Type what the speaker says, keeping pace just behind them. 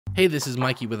Hey, this is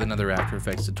Mikey with another After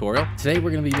Effects tutorial. Today we're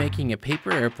going to be making a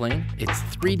paper airplane. It's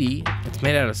 3D, it's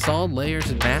made out of solid layers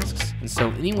and masks, and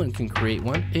so anyone can create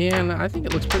one, and I think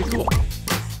it looks pretty cool.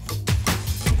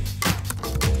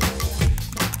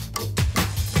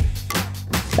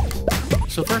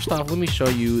 So first off, let me show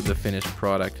you the finished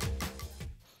product.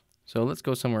 So let's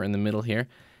go somewhere in the middle here,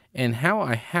 and how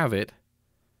I have it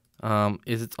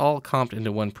is it's all comped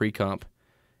into one pre-comp,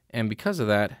 and because of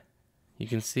that, you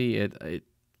can see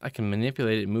I can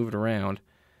manipulate it and move it around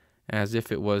as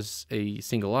if it was a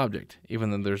single object,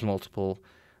 even though there's multiple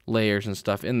layers and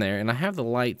stuff in there. And I have the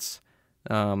lights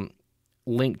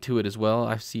linked to it as well.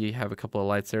 I see you have a couple of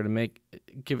lights there to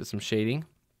give it some shading.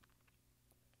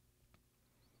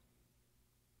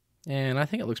 And I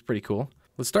think it looks pretty cool.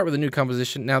 Let's start with a new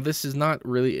composition. Now, this is not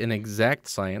really an exact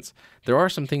science. There are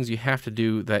some things you have to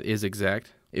do that is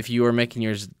exact. If you are making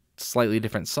yours slightly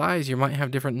different size, you might have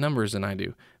different numbers than I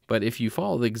do. But if you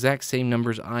follow the exact same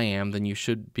numbers I am, then you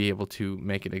should be able to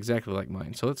make it exactly like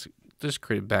mine. So let's just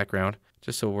create a background,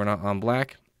 just so we're not on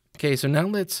black. Okay, so now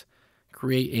let's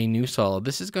create a new solid.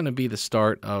 This is going to be the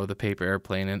start of the paper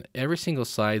airplane, and every single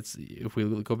side, if we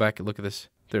go back and look at this,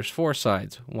 there's 4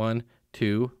 sides. 1,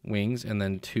 2 wings, and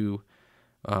then 2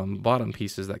 bottom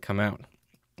pieces that come out.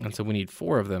 And so we need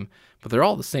 4 of them, but they're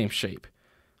all the same shape.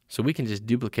 So we can just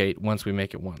duplicate once we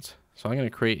make it once. So I'm going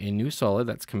to create a new solid.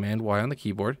 That's Command Y on the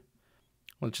keyboard.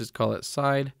 Let's just call it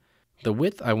side. The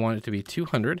width, I want it to be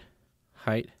 200.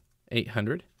 Height,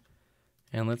 800.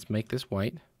 And let's make this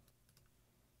white.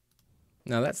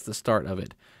 Now that's the start of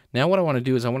it. Now what I want to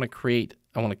do is I want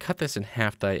to cut this in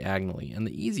half diagonally. And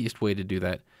the easiest way to do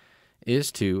that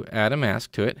is to add a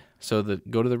mask to it. So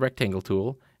go to the rectangle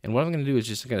tool. And what I'm going to do is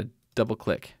just going to double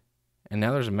click. And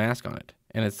now there's a mask on it.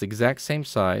 And it's the exact same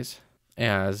size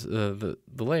as the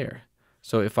layer.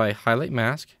 So if I highlight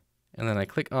mask, and then I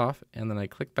click off, and then I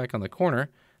click back on the corner,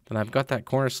 then I've got that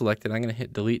corner selected. I'm going to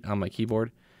hit delete on my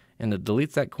keyboard, and it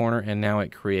deletes that corner, and now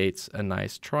it creates a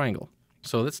nice triangle.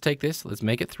 So let's take this, let's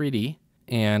make it 3D,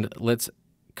 and let's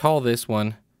call this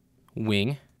one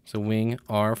wing. So wing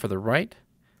R for the right.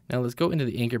 Now let's go into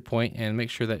the anchor point and make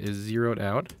sure that is zeroed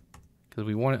out, because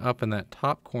we want it up in that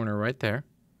top corner right there.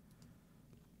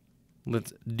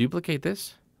 Let's duplicate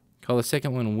this. Call the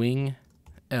second one wing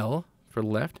L for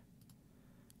left.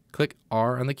 Click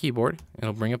R on the keyboard, and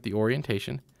it'll bring up the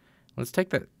orientation. Let's take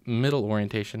that middle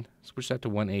orientation, switch that to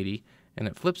 180, and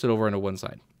it flips it over onto one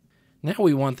side. Now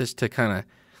we want this to kind of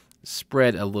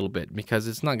spread a little bit because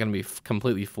it's not going to be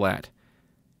completely flat.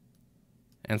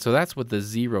 And so that's with the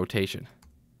Z rotation.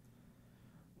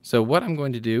 So what I'm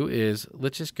going to do is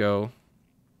let's just go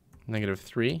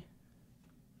 -3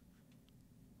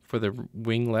 for the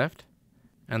wing left,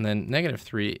 and then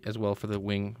 -3 as well for the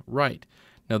wing right.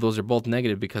 Now those are both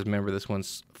negative because remember this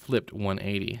one's flipped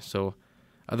 180, so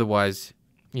otherwise,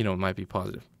 it might be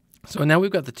positive. So now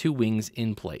we've got the 2 wings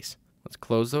in place. Let's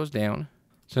close those down.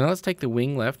 So now let's take the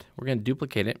wing left, we're going to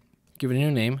duplicate it, give it a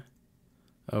new name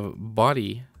of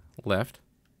body left.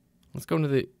 Let's go into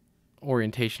the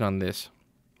orientation on this.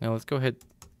 Now let's go ahead,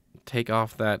 take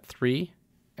off that 3,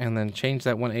 and then change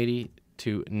that 180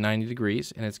 to 90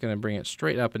 degrees, and it's going to bring it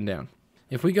straight up and down.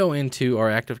 If we go into our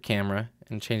active camera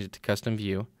and change it to custom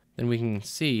view, then we can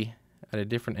see at a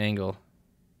different angle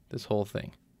this whole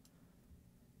thing.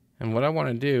 And what I want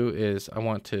to do is I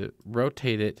want to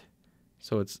rotate it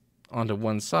so it's onto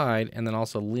one side and then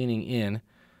also leaning in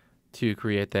to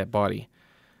create that body.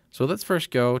 So let's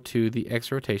first go to the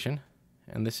X rotation,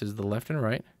 and this is the left and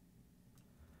right.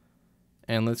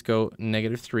 And let's go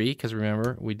 -3 because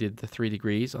remember we did the 3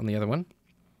 degrees on the other one.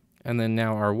 And then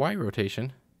now our Y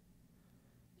rotation,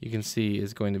 you can see,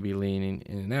 is going to be leaning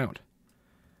in and out.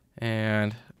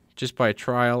 And just by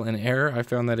trial and error, I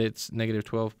found that it's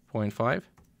 -12.5,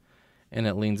 and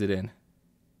it leans it in.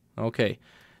 Okay,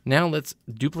 now let's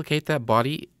duplicate that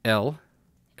body L,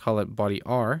 call it body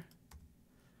R,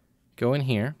 go in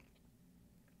here.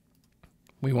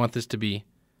 We want this to be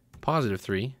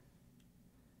 +3,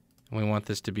 and we want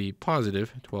this to be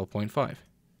 +12.5.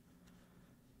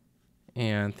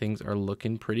 And things are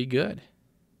looking pretty good.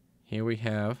 Here we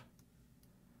have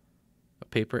a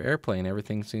paper airplane.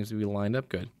 Everything seems to be lined up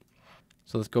good.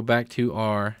 So let's go back to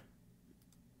our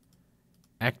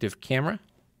active camera.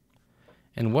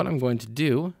 And what I'm going to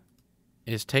do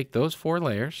is take those 4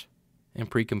 layers and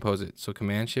pre-compose it. So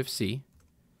Command-Shift-C,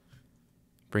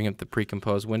 bring up the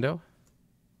pre-compose window,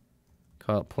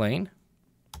 call it plane,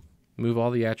 move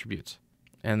all the attributes.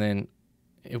 And then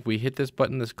if we hit this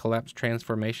button, this collapse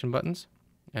transformation buttons,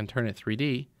 and turn it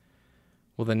 3D,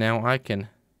 well then now I can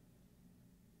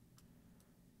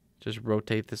just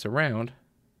rotate this around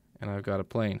and I've got a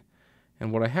plane.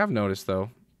 And what I have noticed,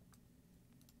 though,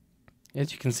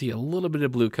 is you can see a little bit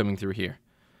of blue coming through here.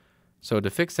 So to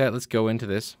fix that, let's go into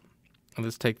this. And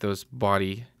let's take those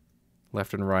body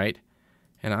left and right.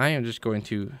 And I am just going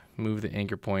to move the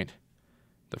anchor point,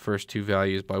 the first two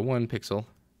values, by 1 pixel.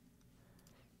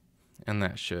 And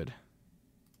that should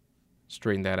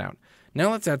straighten that out.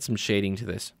 Now let's add some shading to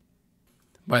this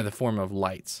by the form of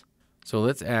lights. So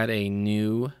let's add a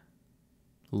new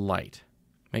light.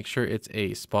 Make sure it's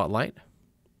a spotlight.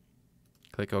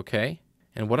 Click OK.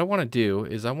 And what I want to do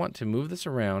is I want to move this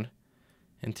around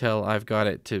until I've got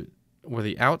it to where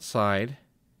the outside,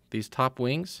 these top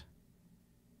wings,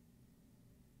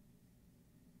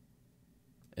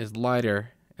 is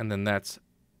lighter, and then that's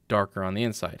darker on the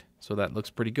inside. So that looks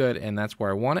pretty good, and that's where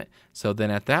I want it. So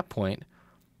then at that point,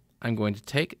 I'm going to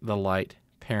take the light,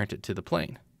 parent it to the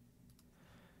plane.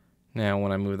 Now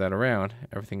when I move that around,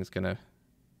 everything's going to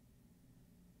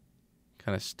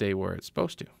kind of stay where it's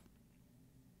supposed to.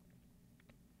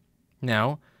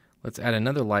 Now, let's add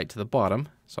another light to the bottom.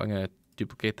 So I'm going to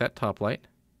duplicate that top light.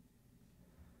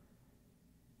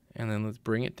 And then let's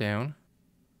bring it down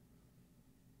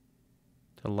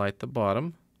to light the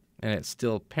bottom. And it's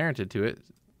still parented to it.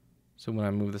 So when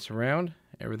I move this around,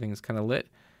 everything's kind of lit.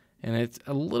 And it's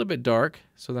a little bit dark,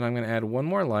 so then I'm going to add one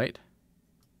more light.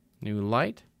 New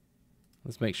light.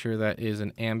 Let's make sure that is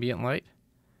an ambient light.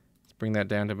 Let's bring that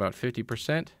down to about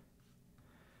 50%.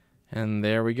 And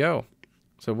there we go.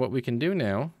 So what we can do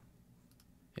now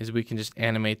is we can just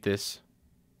animate this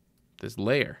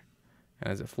layer.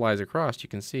 And as it flies across, you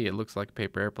can see it looks like a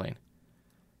paper airplane.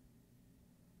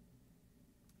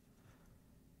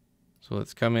 So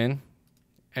let's come in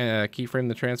and keyframe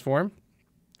the transform.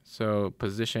 So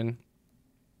position,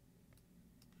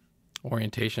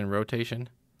 orientation, rotation.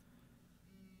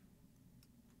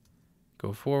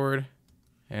 Go forward,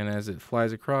 and as it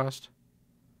flies across,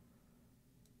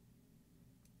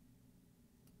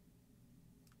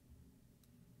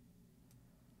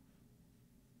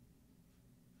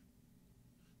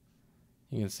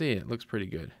 you can see it looks pretty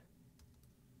good.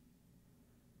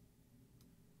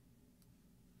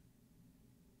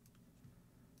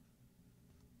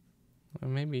 Well,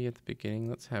 maybe at the beginning,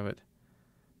 let's have it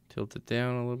tilted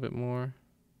down a little bit more.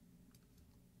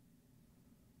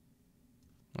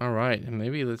 All right, and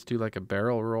maybe let's do like a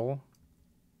barrel roll.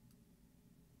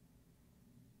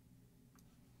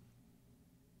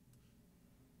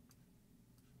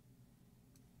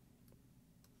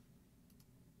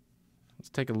 Let's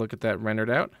take a look at that rendered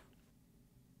out.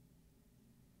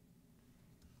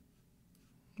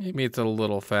 Maybe it's a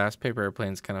little fast. Paper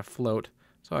airplanes kind of float,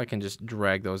 so I can just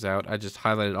drag those out. I just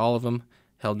highlighted all of them,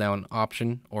 held down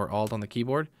Option or Alt on the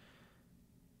keyboard.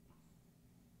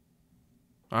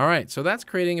 All right, so that's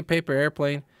creating a paper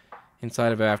airplane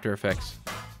inside of After Effects.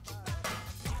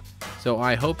 So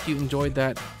I hope you enjoyed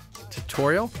that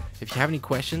tutorial. If you have any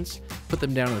questions, put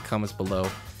them down in the comments below.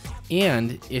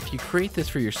 And if you create this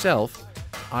for yourself,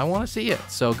 I want to see it.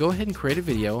 So go ahead and create a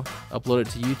video, upload it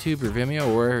to YouTube or Vimeo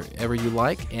or wherever you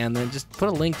like, and then just put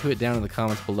a link to it down in the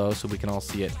comments below so we can all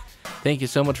see it. Thank you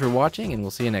so much for watching, and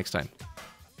we'll see you next time.